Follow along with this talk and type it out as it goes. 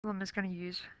problem is going to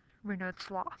use Raynaud's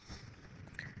law.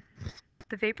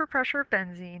 The vapor pressure of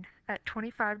benzene at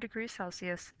 25 degrees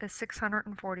Celsius is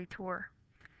 640 torr.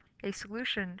 A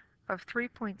solution of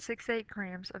 3.68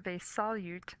 grams of a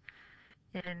solute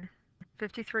in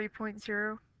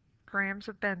 53.0 grams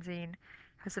of benzene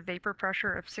has a vapor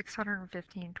pressure of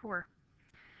 615 torr.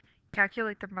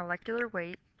 Calculate the molecular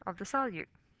weight of the solute.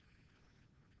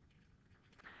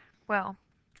 Well,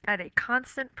 at a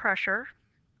constant pressure,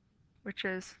 which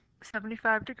is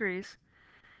 75 degrees,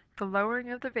 the lowering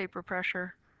of the vapor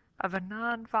pressure of a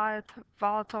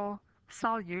non-volatile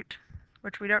solute,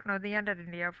 which we don't know the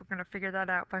entity of, we're going to figure that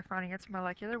out by finding its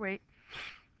molecular weight,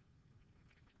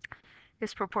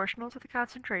 is proportional to the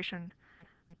concentration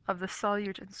of the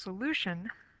solute in solution,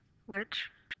 which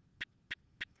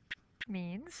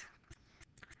means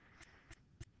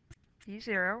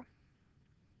P0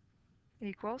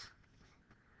 equals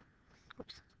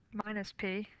minus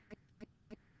P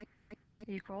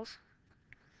equals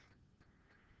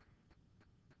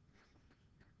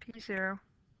P0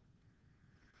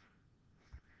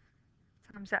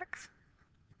 times X.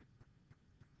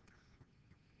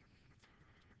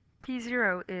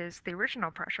 P0 is the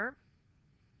original pressure.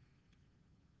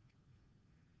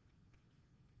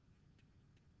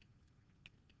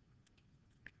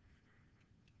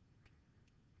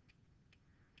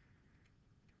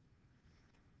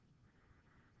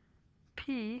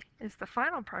 P is the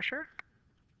final pressure.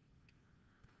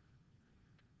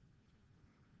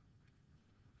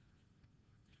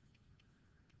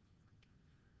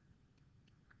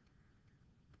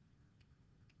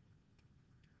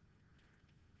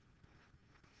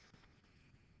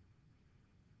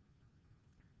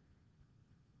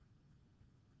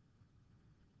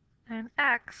 And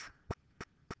X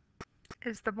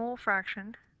is the mole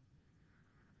fraction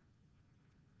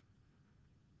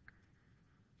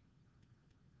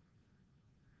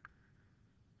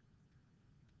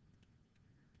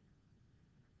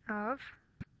of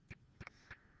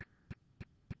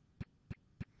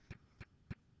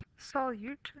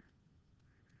solute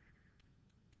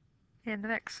in the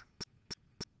mix,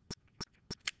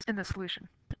 in the solution.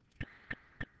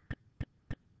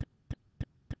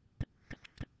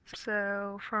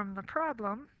 So from the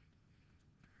problem,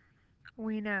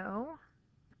 we know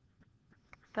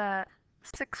that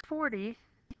 640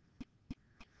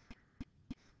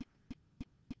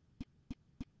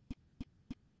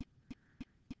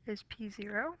 is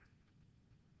P0,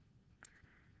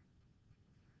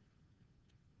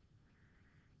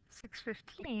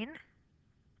 615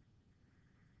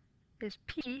 is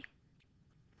P,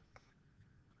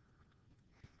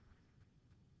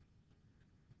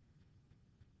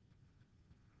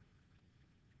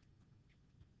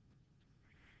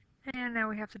 and now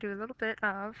we have to do a little bit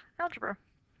of algebra.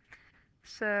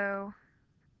 So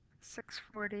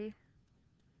 640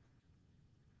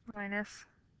 minus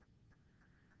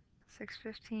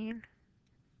 615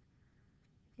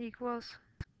 equals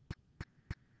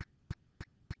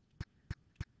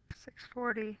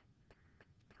 640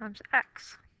 times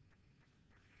X.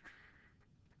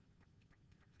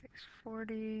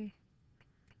 640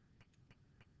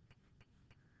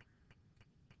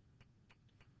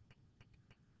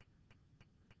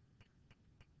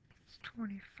 is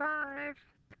 25.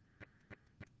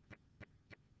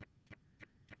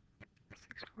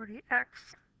 640X.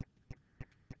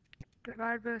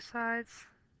 Divide both sides.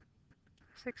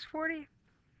 640.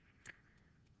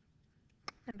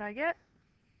 And I get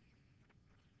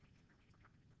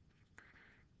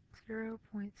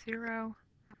 0.039.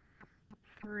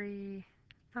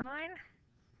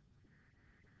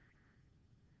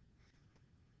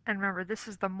 And remember, this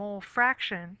is the mole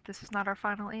fraction. This is not our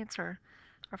final answer.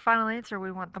 Our final answer,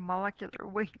 we want the molecular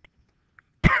weight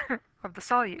of the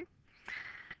solute.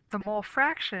 The mole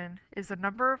fraction is the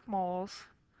number of moles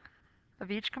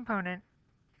of each component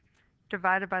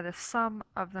divided by the sum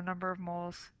of the number of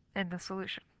moles in the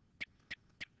solution.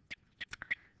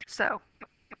 So,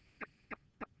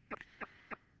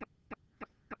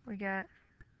 we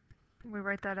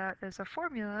write that out as a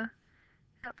formula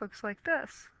that looks like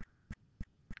this.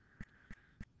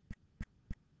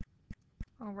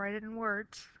 I'll write it in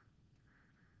words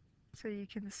so you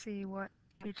can see what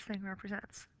each thing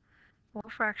represents. Mole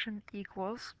fraction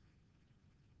equals,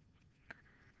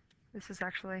 this is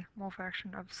actually mole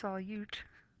fraction of solute.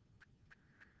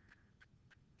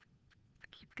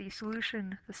 Keep the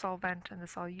solution, the solvent, and the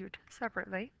solute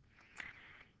separately,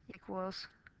 equals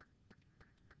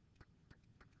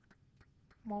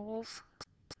moles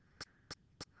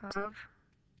of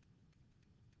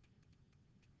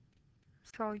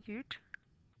solute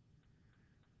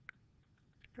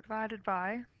divided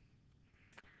by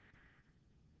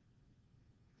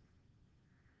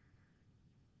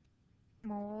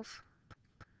moles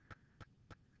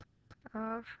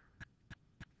of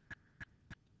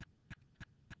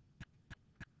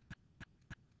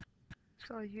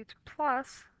solute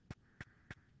plus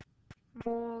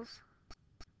moles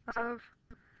of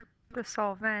the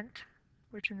solvent,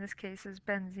 which in this case is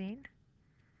benzene,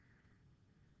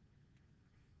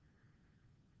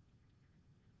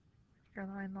 your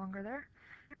line longer there.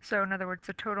 So in other words,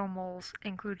 the total moles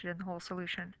included in the whole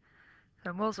solution.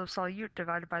 So moles of solute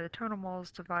divided by the total moles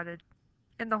divided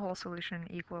in the whole solution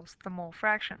equals the mole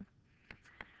fraction.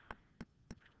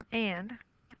 And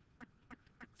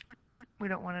we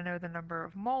don't want to know the number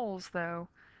of moles, though.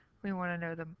 We want to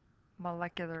know the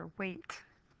molecular weight.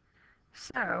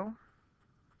 So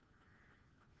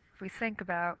if we think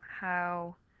about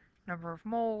how number of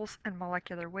moles and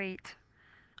molecular weight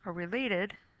are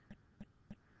related,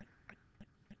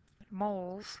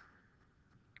 moles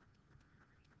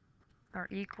are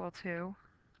equal to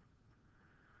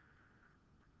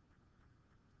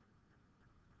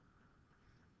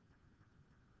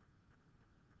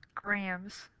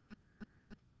grams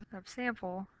of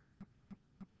sample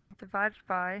divided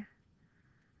by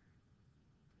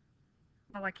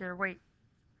molecular weight.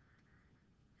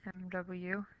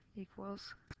 MW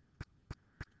equals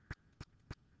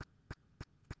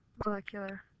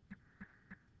molecular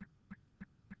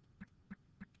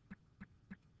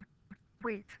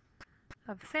weight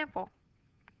of the sample.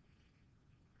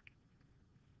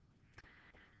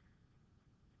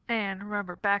 And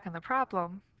remember, back in the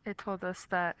problem, it told us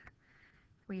that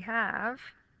we have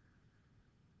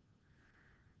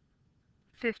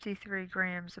 53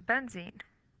 grams of benzene.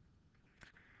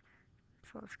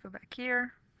 So let's go back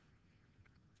here.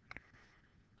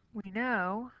 We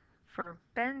know for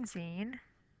benzene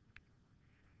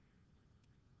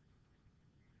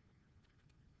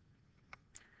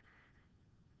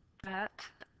that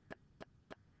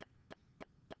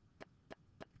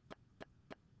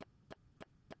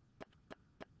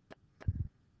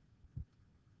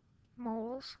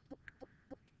moles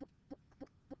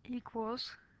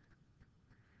equals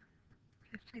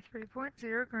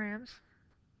 53.0 grams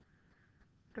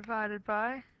divided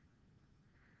by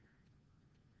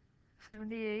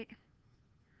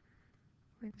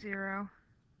 78.0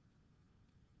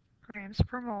 grams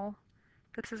per mole.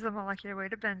 This is the molecular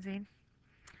weight of benzene.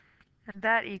 And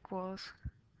that equals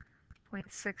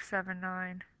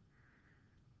 0.679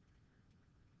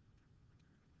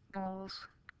 moles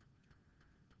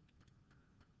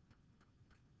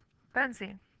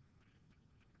benzene.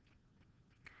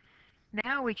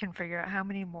 Now we can figure out how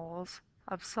many moles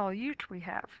of solute we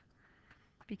have,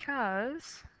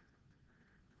 because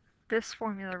this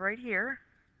formula right here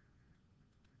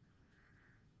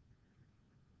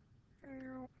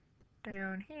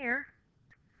down here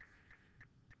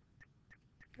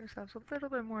gives us a little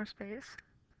bit more space.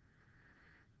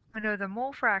 I know the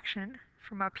mole fraction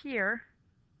from up here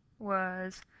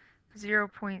was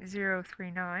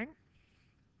 0.039.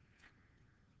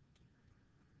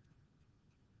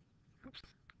 Oops,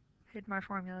 hid my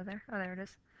formula there. Oh, there it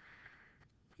is.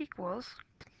 Equals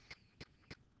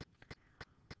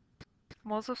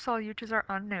moles of solutes are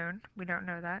unknown. We don't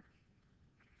know that.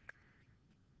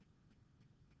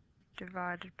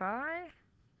 Divided by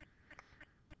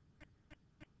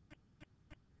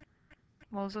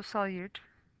moles of solute,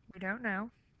 we don't know,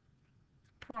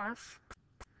 plus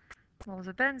moles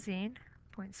of benzene,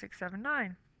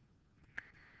 0.679.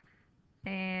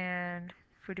 And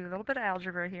if we do a little bit of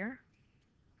algebra here,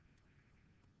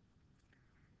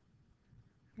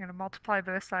 I'm going to multiply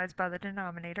both sides by the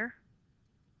denominator.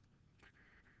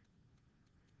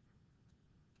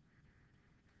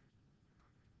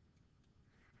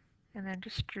 And then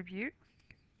distribute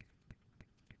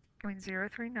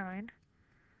 0.039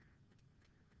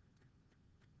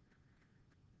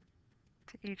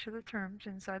 to each of the terms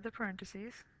inside the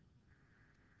parentheses.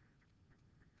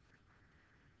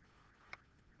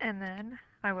 And then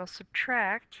I will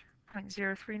subtract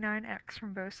 0.039x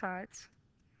from both sides.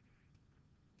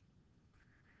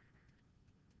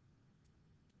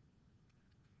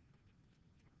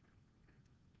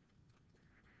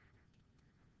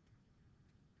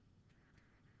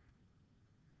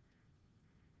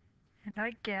 And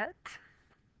I get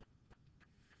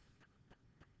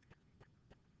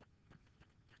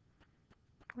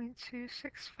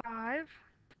 0.265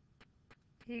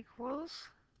 equals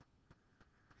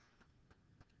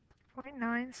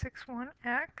 0.961x,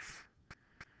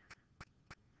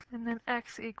 and then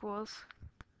x equals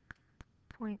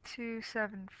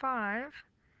 0.275,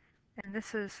 and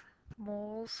this is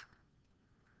moles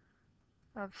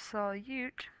of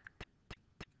solute.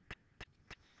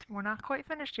 We're not quite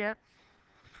finished yet.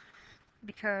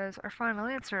 because our final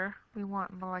answer, we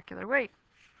want molecular weight.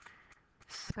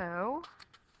 So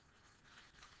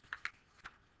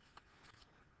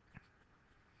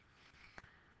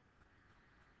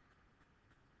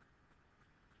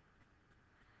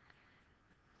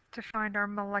to find our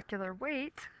molecular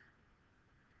weight,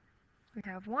 we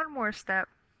have one more step.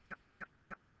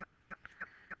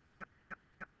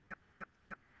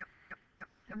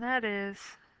 And that is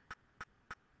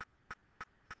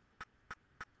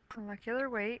molecular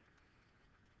weight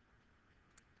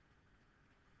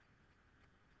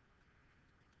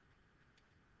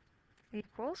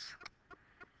equals,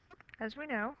 as we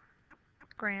know,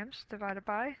 grams divided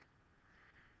by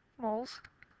moles.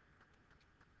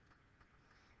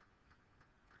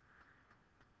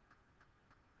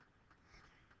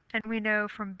 And we know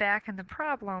from back in the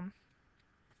problem,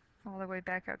 all the way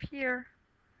back up here,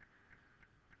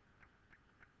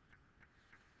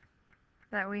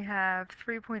 that we have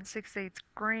 3.68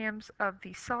 grams of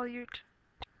the solute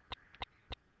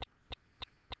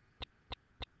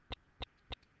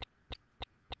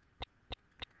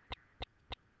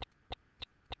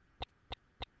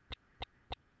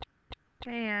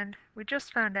and we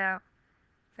just found out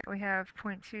that we have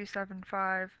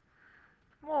 0.275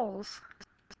 moles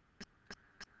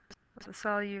of the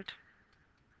solute.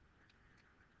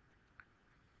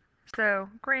 So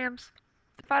grams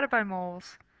divided by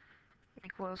moles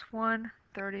equals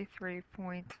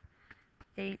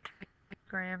 133.8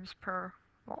 grams per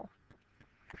mole.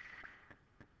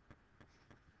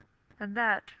 And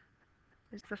that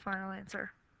is the final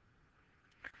answer.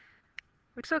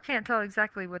 We still can't tell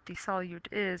exactly what the solute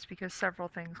is because several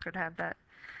things could have that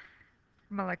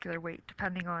molecular weight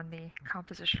depending on the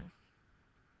composition.